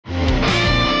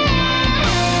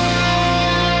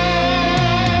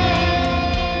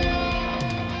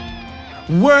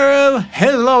Well,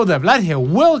 hello there, Vlad here.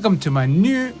 Welcome to my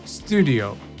new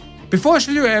studio. Before I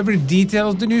show you every detail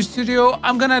of the new studio,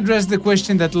 I'm gonna address the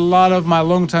question that a lot of my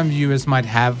long-time viewers might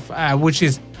have, which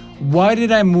is, why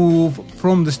did I move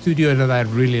from the studio that I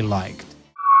really liked?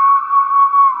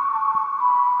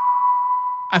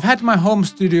 I've had my home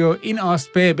studio in our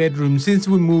spare bedroom since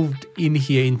we moved in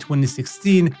here in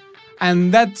 2016,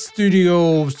 and that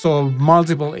studio saw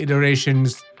multiple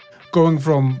iterations, going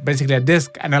from basically a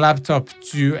desk and a laptop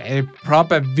to a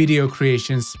proper video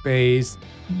creation space.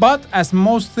 But as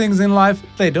most things in life,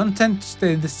 they don't tend to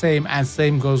stay the same, and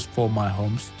same goes for my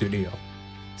home studio.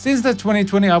 Since the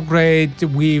 2020 upgrade,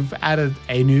 we've added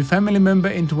a new family member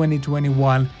in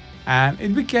 2021, and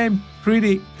it became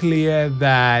pretty clear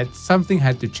that something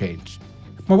had to change.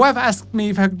 My wife asked me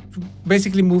if I could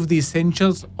basically move the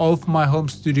essentials of my home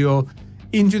studio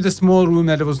into the small room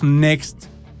that was next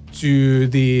to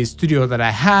the studio that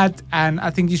I had, and I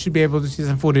think you should be able to see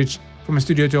some footage from a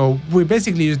studio tour. We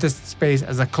basically used this space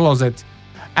as a closet,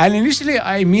 and initially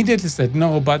I immediately said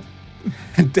no, but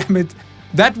damn it,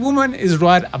 that woman is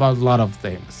right about a lot of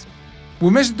things. We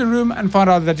measured the room and found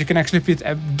out that you can actually fit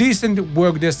a decent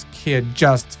work desk here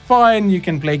just fine. You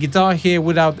can play guitar here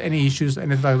without any issues,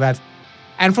 anything like that.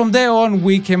 And from there on,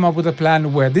 we came up with a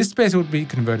plan where this space would be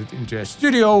converted into a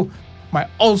studio. My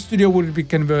old studio would be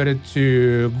converted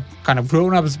to kind of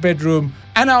grown-ups bedroom,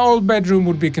 and our old bedroom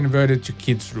would be converted to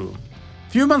kids' room.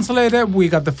 A few months later, we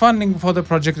got the funding for the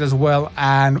project as well,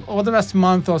 and over the last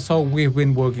month or so, we've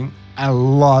been working a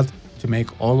lot to make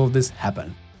all of this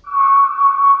happen.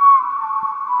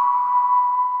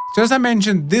 So as I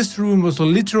mentioned, this room was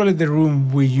literally the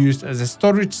room we used as a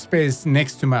storage space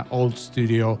next to my old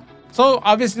studio. So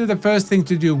obviously the first thing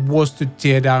to do was to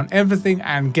tear down everything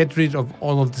and get rid of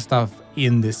all of the stuff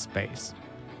in this space.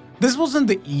 This wasn't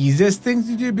the easiest thing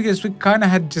to do because we kind of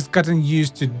had just gotten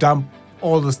used to dump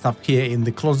all the stuff here in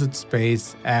the closet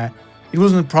space. It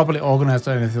wasn't properly organized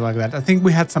or anything like that. I think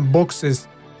we had some boxes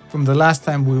from the last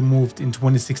time we moved in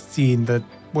 2016 that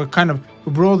were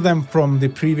we brought them from the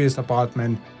previous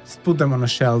apartment, just put them on a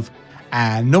shelf,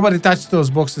 and nobody touched those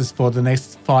boxes for the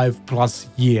next 5+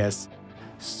 years.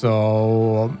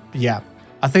 So yeah,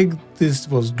 I think this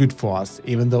was good for us,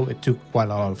 even though it took quite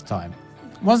a lot of time.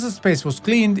 Once the space was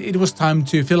cleaned, it was time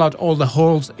to fill out all the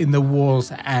holes in the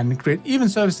walls and create even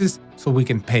surfaces so we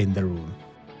can paint the room.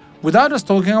 Without us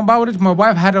talking about it, my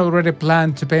wife had already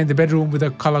planned to paint the bedroom with a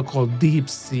color called Deep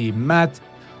Sea Matte,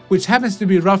 which happens to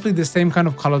be roughly the same kind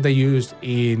of color they use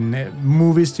in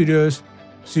movie studios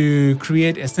to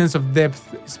create a sense of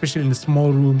depth, especially in the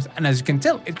small rooms. And as you can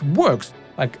tell, it works.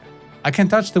 Like, I can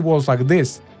touch the walls like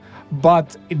this,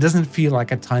 but it doesn't feel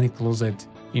like a tiny closet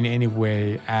in any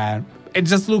way, and it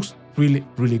just looks really,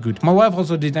 really good. My wife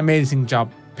also did an amazing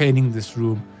job painting this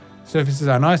room. Surfaces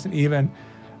are nice and even,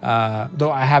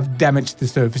 though I have damaged the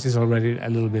surfaces already a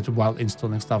little bit while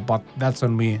installing stuff, but that's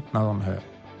on me, not on her.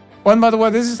 Oh, and by the way,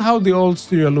 this is how the old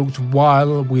studio looked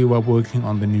while we were working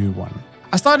on the new one.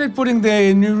 I started putting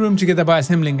the new room together by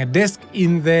assembling a desk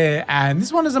in there, and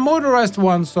this one is a motorized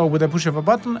one, so with a push of a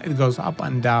button it goes up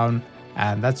and down,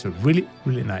 and that's really,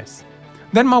 really nice.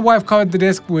 Then my wife covered the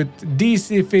desk with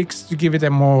DC Fix to give it a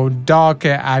more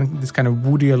darker and this kind of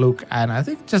woodier look, and I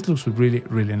think it just looks really,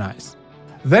 really nice.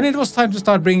 Then it was time to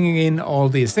start bringing in all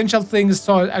the essential things,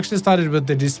 so I actually started with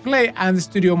the display and the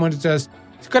studio monitors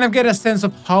to kind of get a sense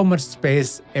of how much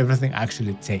space everything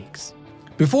actually takes.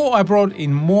 Before I brought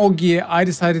in more gear, I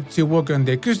decided to work on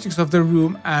the acoustics of the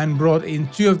room and brought in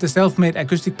 2 of the self-made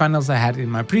acoustic panels I had in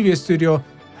my previous studio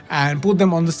and put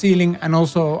them on the ceiling, and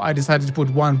also I decided to put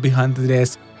one behind the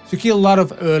desk to kill a lot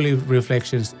of early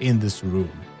reflections in this room.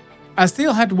 I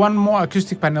still had one more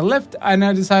acoustic panel left, and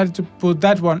I decided to put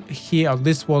that one here on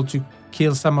this wall to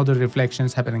kill some of the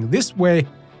reflections happening this way.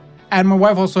 And my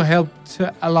wife also helped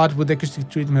a lot with the acoustic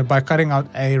treatment by cutting out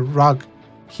a rug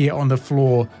here on the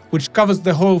floor, which covers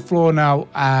the whole floor now,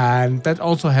 and that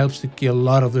also helps to kill a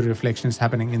lot of the reflections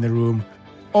happening in the room.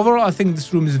 Overall, I think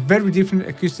this room is very different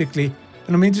acoustically,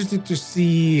 and I'm interested to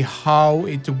see how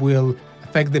it will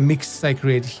affect the mixes I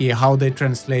create here, how they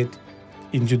translate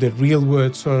into the real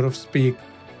world, so to speak.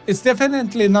 It's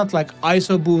definitely not like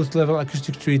ISO booth level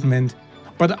acoustic treatment,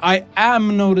 but I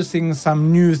am noticing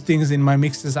some new things in my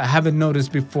mixes I haven't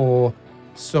noticed before,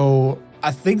 so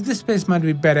I think this space might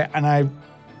be better, and I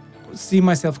see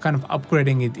myself kind of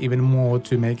upgrading it even more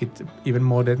to make it even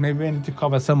more that maybe I need to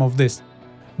cover some of this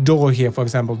door here, for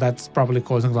example. That's probably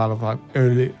causing a lot of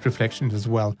early reflections as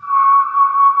well.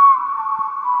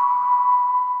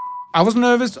 I was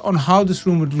nervous on how this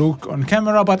room would look on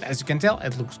camera, but as you can tell,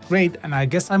 it looks great, and I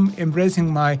guess I'm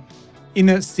embracing my in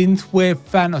a synthwave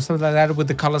fan or something like that with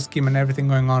the color scheme and everything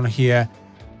going on here.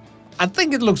 I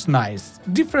think it looks nice.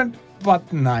 Different,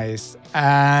 but nice.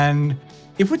 And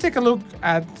if we take a look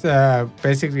at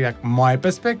basically like my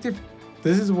perspective,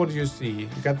 this is what you see.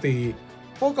 You got the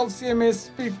Focal CMS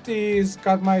 50s,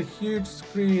 got my huge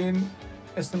screen,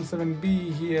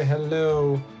 SM7B here,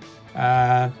 hello.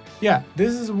 Yeah,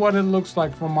 this is what it looks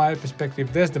like from my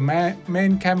perspective. There's the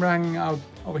main camera hanging out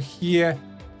over here.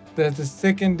 There's the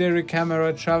secondary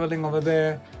camera traveling over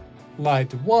there.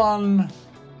 Light 1,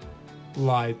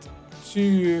 light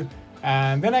 2,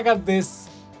 and then I got this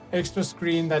extra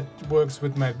screen that works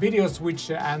with my video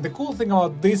switcher. And the cool thing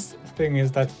about this thing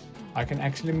is that I can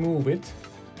actually move it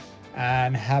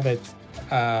and have it,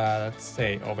 let's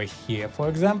say over here, for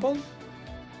example.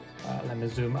 Let me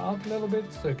zoom out a little bit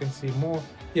so you can see more.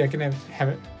 Yeah, I can have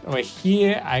it over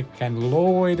here. I can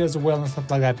lower it as well and stuff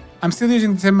like that. I'm still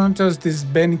using the same monitors. This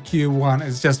BenQ one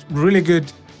is just really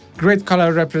good. Great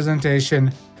color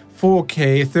representation.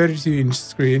 4K, 32-inch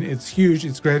screen. It's huge.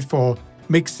 It's great for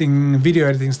mixing, video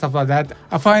editing, stuff like that.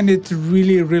 I find it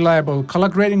really reliable color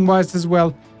grading wise as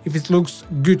well. If it looks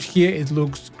good here, it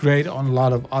looks great on a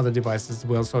lot of other devices as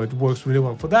well. So it works really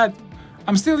well for that.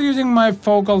 I'm still using my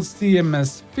Focal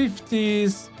CMS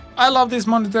 50s. I love these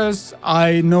monitors.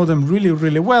 I know them really,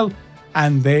 really well,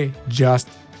 and they just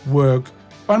work.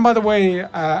 And by the way,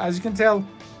 as you can tell,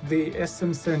 the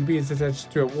SM7B is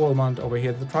attached to a wall mount over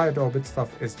here. The Private Orbit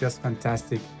stuff is just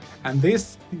fantastic. And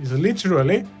this is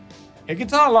literally a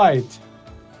guitar light.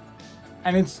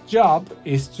 And its job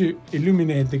is to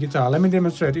illuminate the guitar. Let me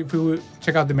demonstrate. If we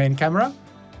check out the main camera.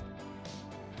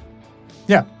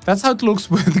 Yeah, that's how it looks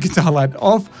with the guitar light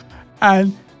off.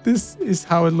 And this is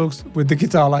how it looks with the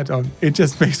guitar light on. It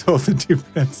just makes all the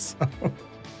difference. So,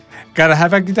 gotta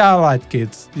have a guitar light,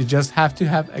 kids. You just have to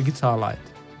have a guitar light.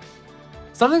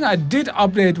 Something I did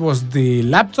update was the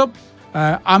laptop.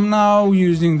 I'm now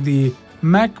using the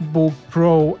MacBook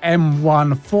Pro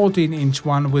M1 14-inch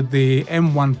one with the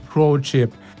M1 Pro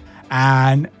chip.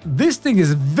 And this thing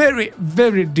is very,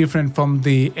 very different from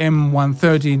the M1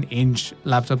 13-inch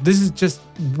laptop. This is just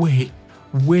way,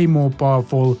 way more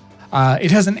powerful.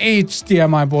 It has an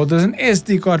HDMI port, there's an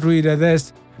SD card reader,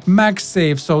 there's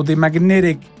MagSafe, so the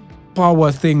magnetic power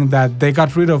thing that they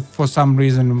got rid of for some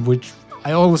reason, which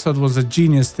I always thought was a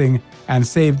genius thing and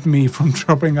saved me from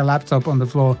dropping a laptop on the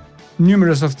floor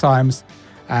numerous of times.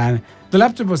 And the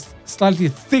laptop was slightly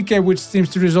thicker, which seems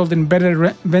to result in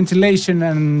better ventilation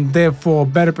and therefore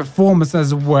better performance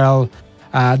as well.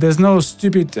 There's no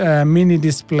stupid mini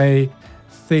display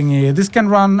thingy. This can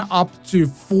run up to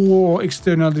 4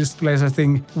 external displays, I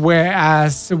think,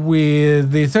 whereas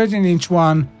with the 13-inch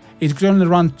one, it could only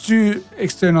run 2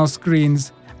 external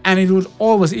screens, and it would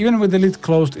always, even with the lid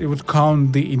closed, it would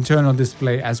count the internal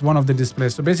display as one of the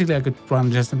displays. So basically I could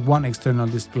run just 1 external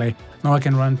display. Now I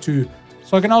can run 2.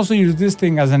 So I can also use this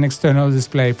thing as an external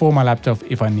display for my laptop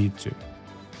if I need to.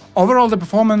 Overall, the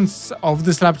performance of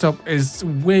this laptop is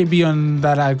way beyond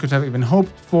that I could have even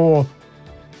hoped for.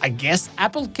 I guess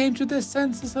Apple came to their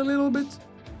senses a little bit.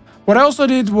 What I also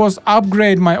did was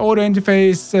upgrade my audio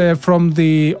interface from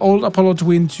the old Apollo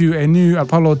Twin to a new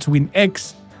Apollo Twin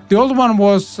X. The old one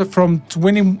was from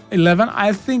 2011,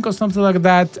 I think, or something like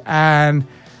that. And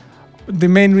the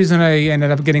main reason I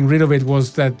ended up getting rid of it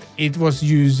was that it was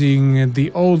using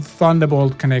the old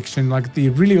Thunderbolt connection, like the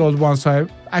really old one. So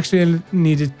I actually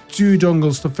needed 2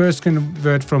 dongles to first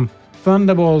convert from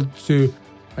Thunderbolt to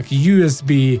like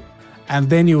USB, and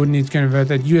then you would need to convert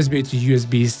that USB to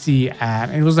USB-C,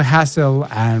 and it was a hassle.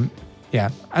 And yeah,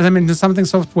 as I mentioned, something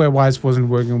software-wise wasn't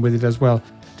working with it as well.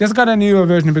 Just got a newer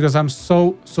version because I'm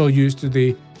so used to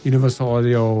the Universal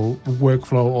Audio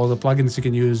workflow, all the plugins you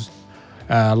can use,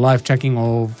 live tracking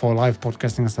or for live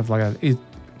podcasting and stuff like that. It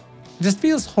just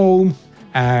feels home,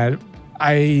 and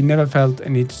I never felt a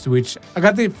need to switch. I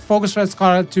got the Focusrite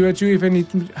Scarlett 202 if I need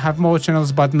to have more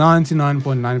channels, but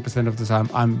 99.9% of the time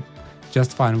I'm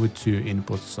just fine with 2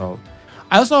 inputs. So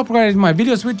I also upgraded my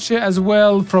video switcher as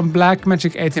well from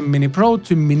Blackmagic ATEM Mini Pro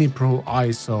to Mini Pro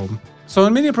ISO. So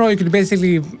in Mini Pro you could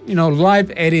basically,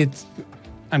 live edit.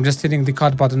 I'm just hitting the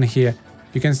cut button here.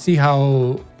 You can see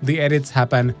how the edits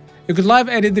happen. You could live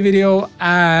edit the video,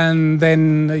 and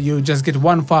then you just get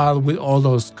one file with all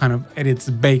those kind of edits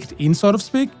baked in, so to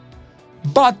speak.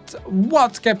 But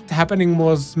what kept happening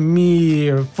was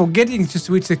me forgetting to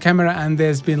switch the camera, and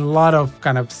there's been a lot of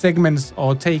kind of segments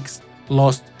or takes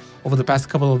lost over the past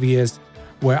couple of years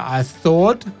where I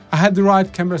thought I had the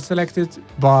right camera selected,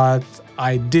 but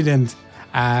I didn't.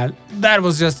 And that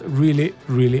was just really,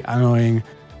 really annoying.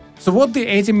 So what the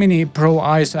ATEM Mini Pro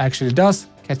ISO actually does,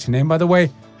 catchy name by the way,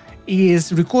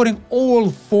 is recording all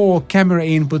 4 camera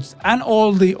inputs and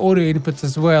all the audio inputs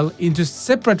as well into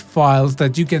separate files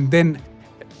that you can then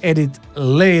edit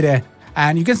later.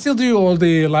 And you can still do all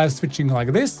the live switching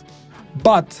like this,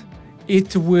 but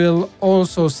it will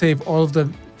also save all of the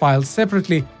files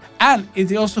separately. And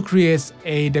it also creates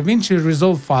a DaVinci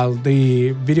Resolve file,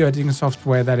 the video editing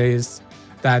software that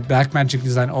Blackmagic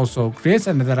Design also creates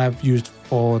and that I've used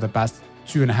for the past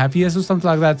 2.5 years or something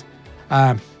like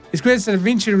that. It creates a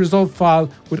DaVinci Resolve file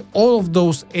with all of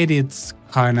those edits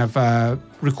kind of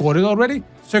recorded already.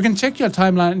 So you can check your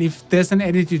timeline, and if there's an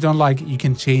edit you don't like, you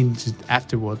can change it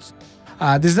afterwards.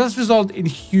 This does result in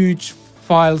huge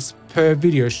files per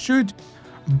video shoot,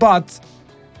 but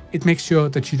it makes sure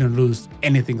that you don't lose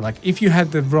anything. Like if you had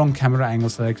the wrong camera angle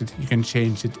selected, you can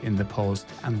change it in the post,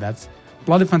 and that's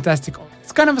bloody fantastic.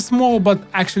 It's kind of a small but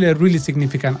actually a really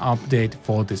significant update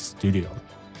for this studio.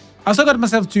 I also got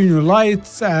myself 2 new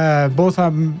lights. Both are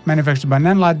manufactured by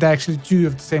Nanlite. They're actually 2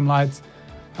 of the same lights.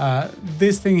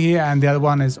 This thing here and the other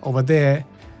one is over there,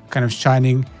 kind of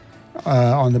shining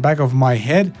on the back of my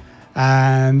head.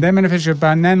 And they're manufactured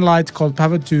by Nanlite, called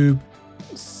PowerTube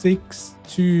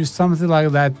 62, something like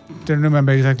that. Don't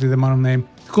remember exactly the model name.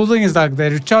 The cool thing is that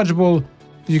they're rechargeable.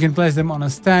 You can place them on a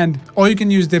stand, or you can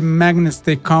use the magnets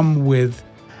they come with.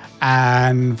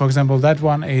 And for example, that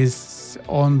one is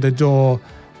on the door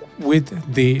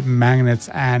with the magnets,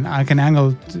 and I can angle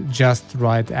it just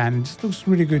right, and it just looks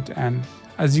really good. And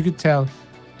as you could tell,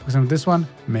 for example, this one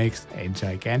makes a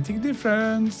gigantic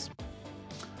difference.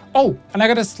 Oh, and I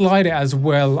got a slider as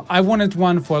well. I wanted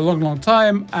one for a long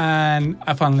time, and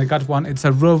I finally got one. It's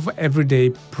a Rove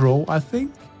Everyday Pro, I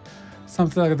think,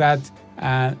 something like that.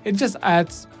 And it just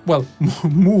adds, well,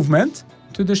 movement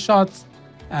to the shots.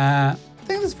 I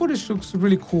think this footage looks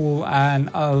really cool, and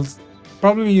I'll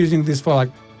probably be using this for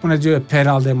like when I do a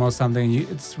pedal demo or something.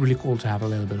 It's really cool to have a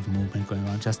little bit of movement going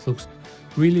on. It just looks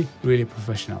really, really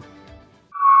professional.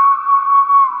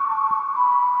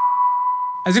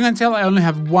 As you can tell, I only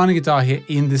have 1 guitar here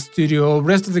in the studio. The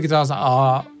rest of the guitars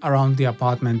are around the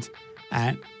apartment,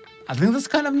 and I think that's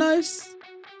kind of nice.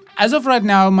 As of right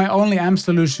now, my only amp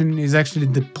solution is actually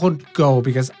the Pod Go,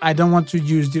 because I don't want to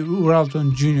use the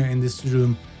Uralton Junior in this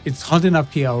room. It's hot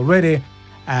enough here already,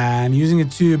 and using a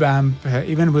tube amp,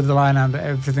 even with the line amp,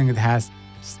 everything it has,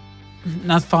 it's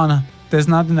not fun. There's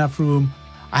not enough room.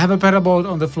 I have a pedal board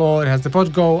on the floor, it has the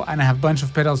Pod Go, and I have a bunch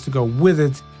of pedals to go with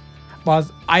it.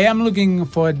 But I am looking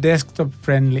for a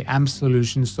desktop-friendly amp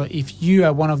solution, so if you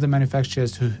are one of the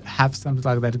manufacturers who have something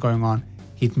like that going on,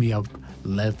 hit me up.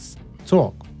 Let's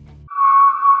talk.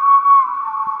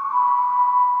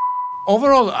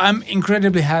 Overall, I'm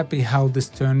incredibly happy how this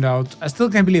turned out. I still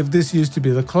can't believe this used to be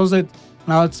the closet.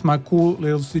 Now it's my cool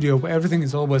little studio where everything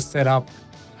is always set up.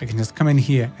 I can just come in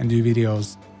here and do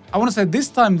videos. I want to say this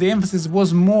time the emphasis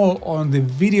was more on the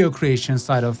video creation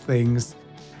side of things.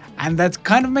 And that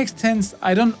kind of makes sense.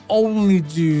 I don't only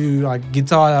do like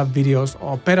guitar videos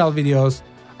or pedal videos.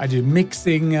 I do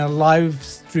mixing, live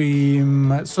stream,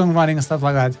 songwriting and stuff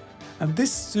like that. And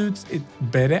this suits it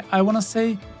better, I want to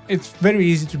say. It's very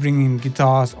easy to bring in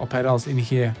guitars or pedals in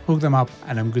here, hook them up,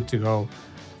 and I'm good to go.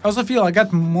 I also feel I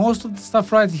got most of the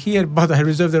stuff right here, but I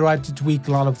reserve the right to tweak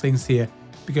a lot of things here.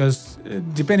 Because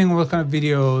depending on what kind of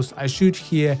videos I shoot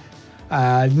here,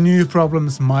 new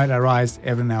problems might arise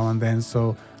every now and then.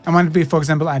 So I might be, for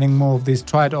example, adding more of these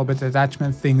tri-orbit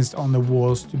attachment things on the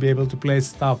walls to be able to place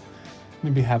stuff.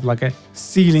 Maybe have like a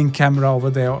ceiling camera over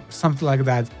there or something like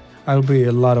that. That'll be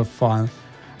a lot of fun.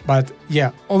 But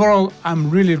yeah, overall, I'm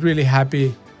really, really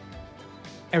happy.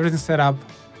 Everything's set up.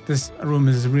 This room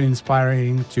is really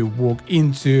inspiring to walk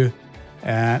into.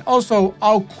 And also,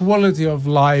 our quality of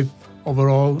life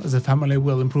overall as a family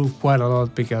will improve quite a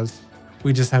lot because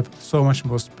we just have so much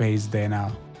more space there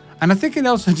now. And I think it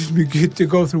also just be good to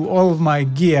go through all of my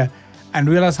gear and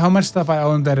realize how much stuff I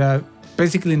own that I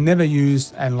basically never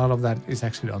use, and a lot of that is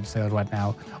actually on sale right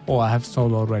now, or I have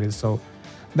sold already, so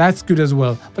that's good as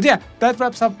well. But yeah, that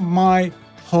wraps up my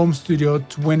home studio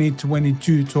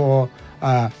 2022 tour.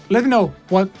 Let me know,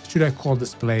 what should I call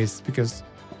this place, because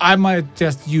I might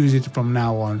just use it from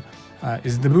now on.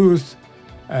 Is the booth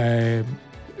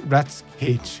rat's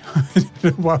cage? I don't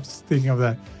know what I was thinking of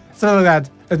that. So like that,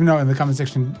 let me know in the comment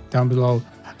section down below.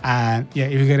 And yeah,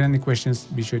 if you get any questions,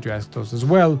 be sure to ask those as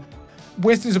well.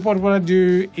 Ways to support what I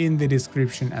do in the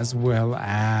description as well.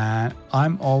 And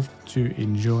I'm off to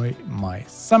enjoy my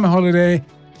summer holiday.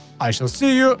 I shall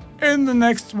see you in the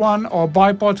next one, or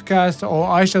by podcast, or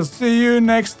I shall see you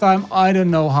next time. I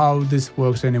don't know how this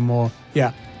works anymore.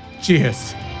 Yeah,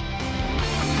 cheers.